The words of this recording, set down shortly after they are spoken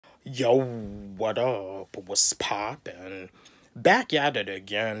Yo, what up? What's poppin'? Back at it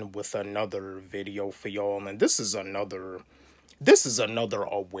again with another video for y'all, and this is another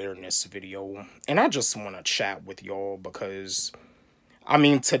awareness video, and I just want to chat with y'all because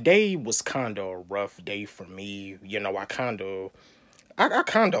today was kind of a rough day for me. I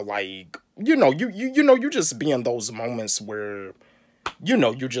kind of like you just be in those moments where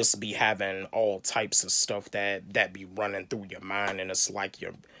you just be having all types of stuff that be running through your mind, and it's like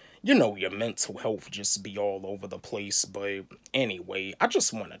your mental health just be all over the place. But anyway, I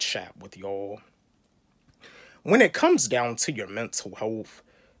just want to chat with y'all. When it comes down to your mental health,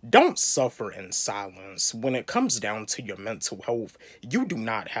 don't suffer in silence. When it comes down to your mental health, you do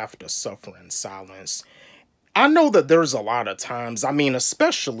not have to suffer in silence. I know that there's a lot of times,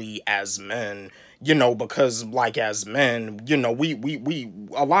 especially as men, because like as men, we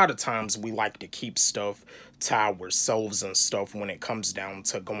a lot of times we like to keep stuff to ourselves and stuff when it comes down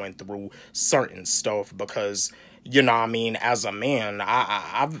to going through certain stuff because as a man,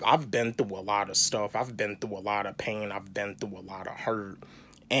 I've been through a lot of stuff. I've been through a lot of pain. I've been through a lot of hurt.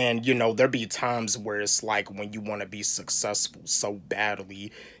 And, there be times where it's like when you want to be successful so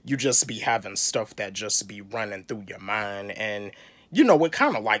badly, you just be having stuff that just be running through your mind. And, it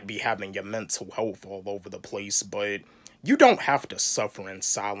kind of like be having your mental health all over the place. But you don't have to suffer in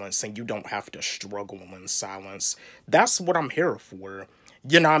silence and you don't have to struggle in silence. That's what I'm here for.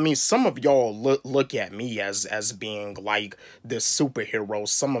 Some of y'all look at me as being like this superhero.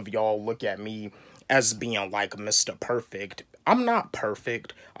 Some of y'all look at me as being like Mr. Perfect. I'm not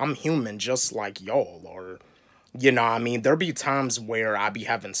perfect. I'm human just like y'all are. There be times where I be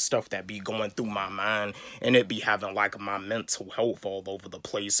having stuff that be going through my mind and it be having like my mental health all over the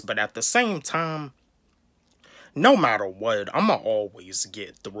place. But at the same time, no matter what, I'ma always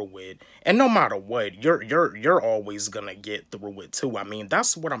get through it. And no matter what, you're always gonna get through it too.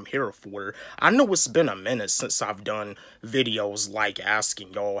 That's what I'm here for. I know it's been a minute since I've done videos like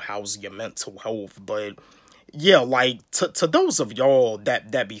asking y'all how's your mental health, but yeah, like to those of y'all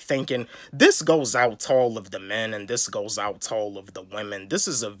that be thinking, this goes out to all of the men and this goes out to all of the women. This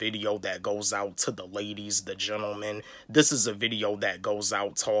is a video that goes out to the ladies, the gentlemen. This is a video that goes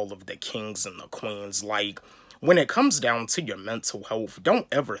out to all of the kings and the queens. Like, when it comes down to your mental health, don't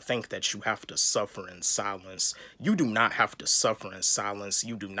ever think that you have to suffer in silence. You do not have to suffer in silence.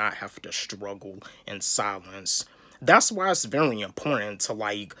 You do not have to struggle in silence. That's why it's very important to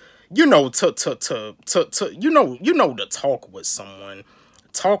like, to talk with someone.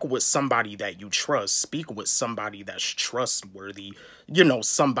 Talk with somebody that you trust. Speak with somebody that's trustworthy.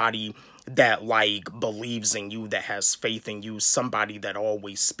 Somebody that like believes in you, that has faith in you, somebody that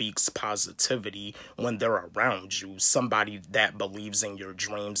always speaks positivity when they're around you, somebody that believes in your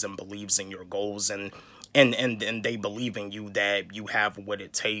dreams and believes in your goals and they believe in you, that you have what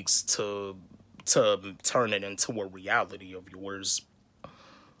it takes to turn it into a reality of yours.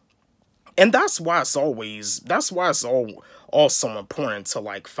 And that's why it's also important to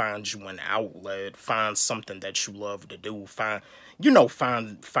like find you an outlet, find something that you love to do, find you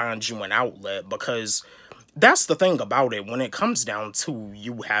an outlet, because that's the thing about it. When it comes down to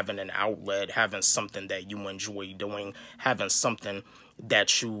you having an outlet, having something that you enjoy doing, having something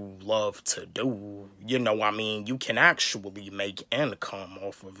that you love to do, you can actually make income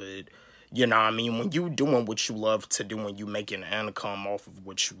off of it. When you doing what you love to do and you making income off of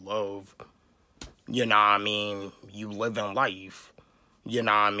what you love, you living life.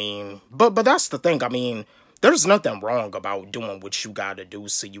 But that's the thing. There's nothing wrong about doing what you gotta do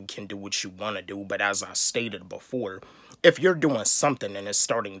so you can do what you wanna do. But as I stated before, if you're doing something and it's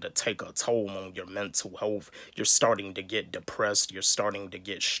starting to take a toll on your mental health, you're starting to get depressed, you're starting to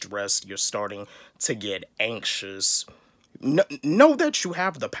get stressed, you're starting to get anxious, know that you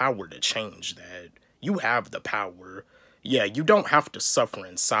have the power to change that. You have the power. Yeah, you don't have to suffer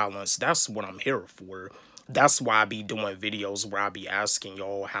in silence. That's what I'm here for. That's why I be doing videos where I be asking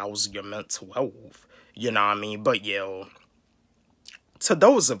y'all, how's your mental health? But yeah, to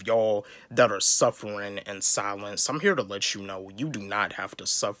those of y'all that are suffering in silence, I'm here to let you know you do not have to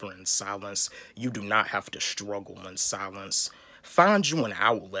suffer in silence. You do not have to struggle in silence. Find you an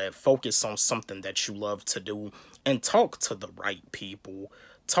outlet, focus on something that you love to do, and talk to the right people.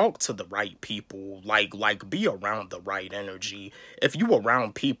 Talk to the right people, like be around the right energy. If you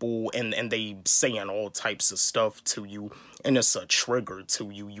around people and they saying all types of stuff to you and it's a trigger to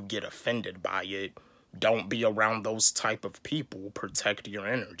you, you get offended by it, don't be around those type of people. Protect your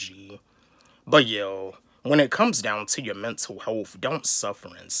energy. But yo, when it comes down to your mental health, don't suffer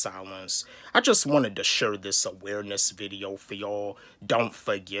in silence. I just wanted to share this awareness video for y'all. Don't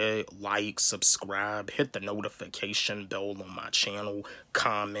forget, like, subscribe, hit the notification bell on my channel,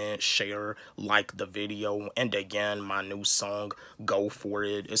 comment, share, like the video, and again, my new song, Go For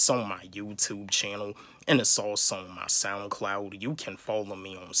It, it's on my YouTube channel, and it's also on my SoundCloud. You can follow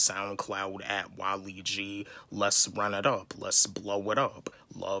me on SoundCloud at Wally G. Let's run it up. Let's blow it up.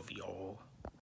 Love y'all.